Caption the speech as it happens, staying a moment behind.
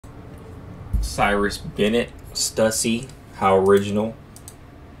Cyrus Bennet, Stussy, how original.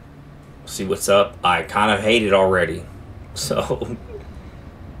 See what's up. I kind of hate it already. So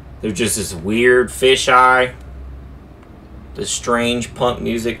there's just this weird fisheye, this strange punk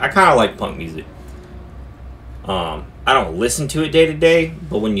music. I kind of like punk music. I don't listen to it day to day,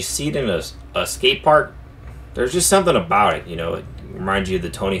 but when you see it in a skate park, there's just something about it. You know, it reminds you of the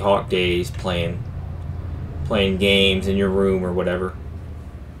Tony Hawk days, playing games in your room or whatever.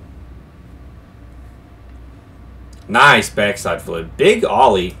 Nice backside flip. Big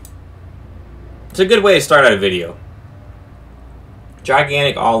ollie. It's a good way to start out a video.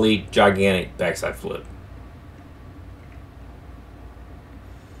 Gigantic ollie, gigantic backside flip.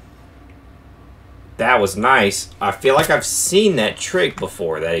 That was nice. I feel like I've seen that trick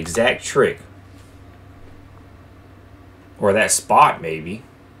before, that exact trick. Or that spot, maybe.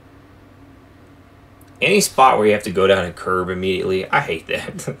 Any spot where you have to go down a curb immediately, I hate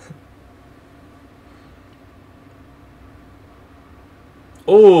that.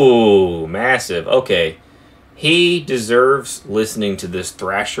 Oh, massive. Okay. He deserves listening to this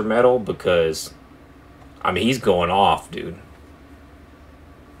Thrasher metal because, I mean, he's going off, dude.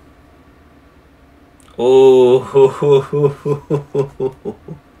 Oh,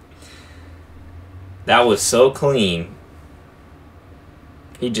 that was so clean.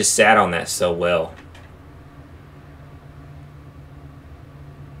 He just sat on that so well.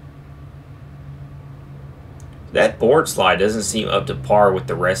 That board slide doesn't seem up to par with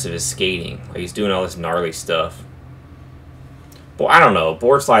the rest of his skating. Like, he's doing all this gnarly stuff. Well, I don't know.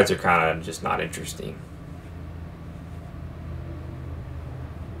 Board slides are kind of just not interesting.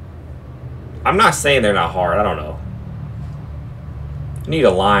 I'm not saying they're not hard. I don't know. You need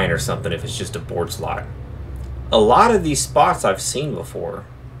a line or something if it's just a board slide. A lot of these spots I've seen before.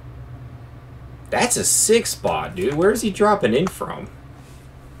 That's a sick spot, dude. Where is he dropping in from?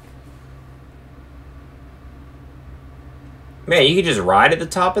 Man, you could just ride at the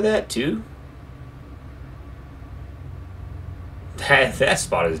top of that, too. That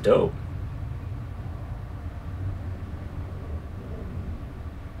spot is dope.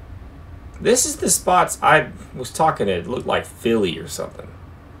 This is the spots I was talking to. It looked like Philly or something.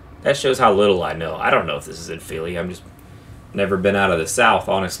 That shows how little I know. I don't know if this is in Philly. I'm just never been out of the South,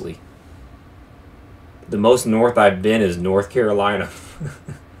 honestly. The most north I've been is North Carolina.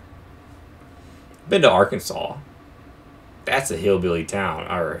 Been to Arkansas. That's a hillbilly town,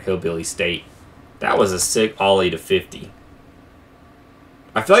 or a hillbilly state. That was a sick ollie to 50.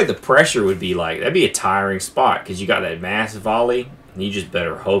 I feel like the pressure would be like, that'd be a tiring spot, because you got that massive ollie, and you just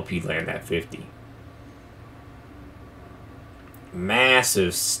better hope you land that 50.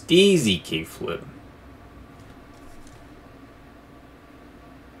 Massive, steezy kickflip.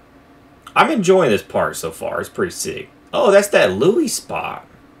 I'm enjoying this part so far. It's pretty sick. Oh, that's that Louis spot.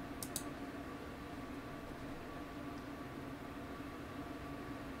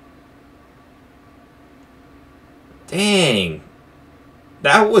 Dang.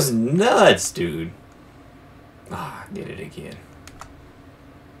 That was nuts, dude. Ah, I did it again.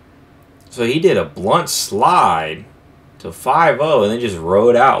 So he did a blunt slide to 5-0 and then just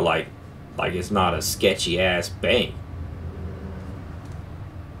rode out like it's not a sketchy ass bank.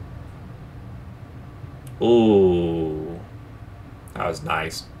 Ooh. That was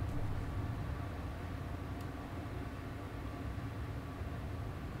nice.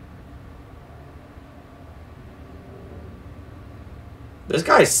 This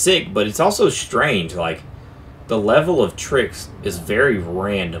guy's sick, but it's also strange. Like, the level of tricks is very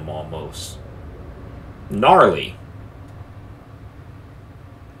random almost. Gnarly.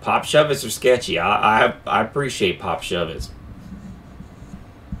 Pop shove-its are sketchy. I appreciate pop shove-its.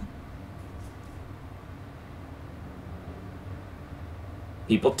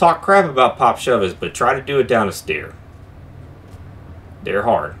 People talk crap about pop shove-its, but try to do it down a stair. They're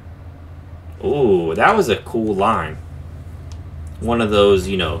hard. Ooh, that was a cool line. One of those,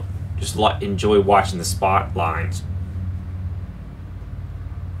 you know, just enjoy watching the spot lines.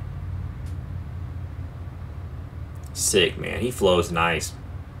 Sick, man. He flows nice.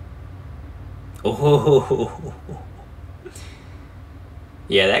 Oh.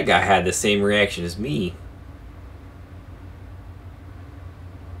 Yeah, that guy had the same reaction as me.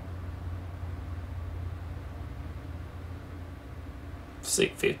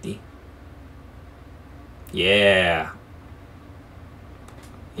 Sick 50. Yeah.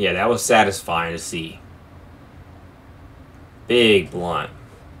 Yeah, that was satisfying to see. Big blunt.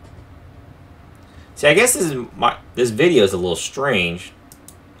 See, I guess this video is a little strange.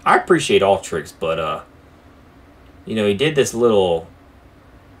 I appreciate all tricks, but you know, he did this little.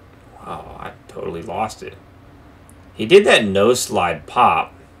 Oh, I totally lost it. He did that nose slide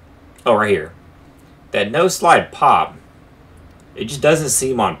pop, Oh, right here. That no slide pop, it just doesn't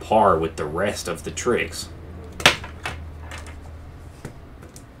seem on par with the rest of the tricks.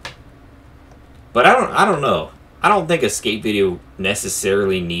 But I don't know. I don't think a skate video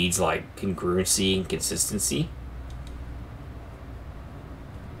necessarily needs like congruency and consistency.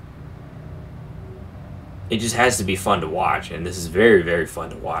 It just has to be fun to watch, and this is very, very fun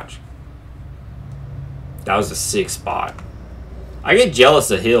to watch. That was a sick spot. I get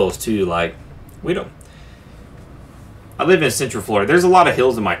jealous of hills too. Like, I live in Central Florida. There's a lot of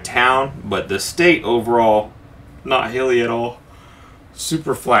hills in my town, but the state overall, not hilly at all.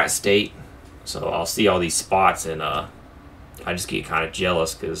 Super flat state. So I'll see all these spots, and I just get kind of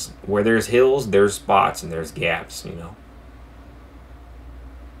jealous because where there's hills, there's spots and there's gaps, you know.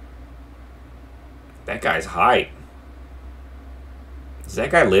 That guy's height. Does that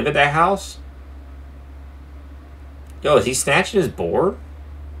guy live at that house? Yo, is he snatching his board?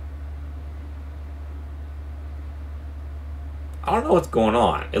 I don't know what's going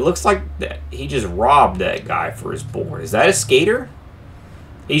on. It looks like that he just robbed that guy for his board. Is that a skater?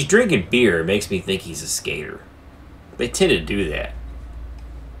 He's drinking beer. It makes me think he's a skater. They tend to do that.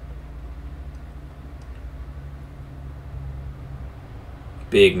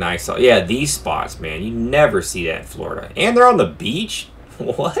 Big, nice. Yeah, these spots, man. You never see that in Florida. And they're on the beach?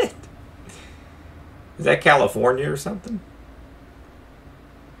 What? Is that California or something?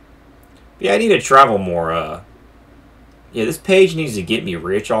 Yeah, I need to travel more. Yeah, this page needs to get me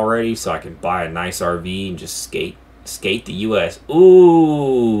rich already so I can buy a nice RV and just skate the U.S.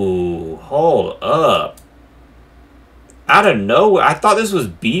 Ooh, hold up. Out of nowhere. I thought this was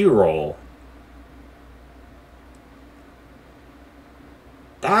B-roll.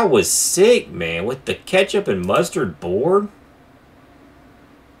 That was sick, man. With the ketchup and mustard board.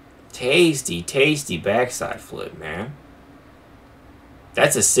 Tasty, tasty backside flip, man.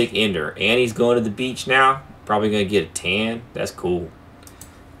 That's a sick ender. And he's going to the beach now. Probably going to get a tan. That's cool.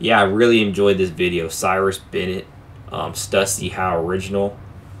 Yeah, I really enjoyed this video. Cyrus, Bennett, Stussy, How Original.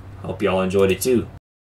 Hope y'all enjoyed it too.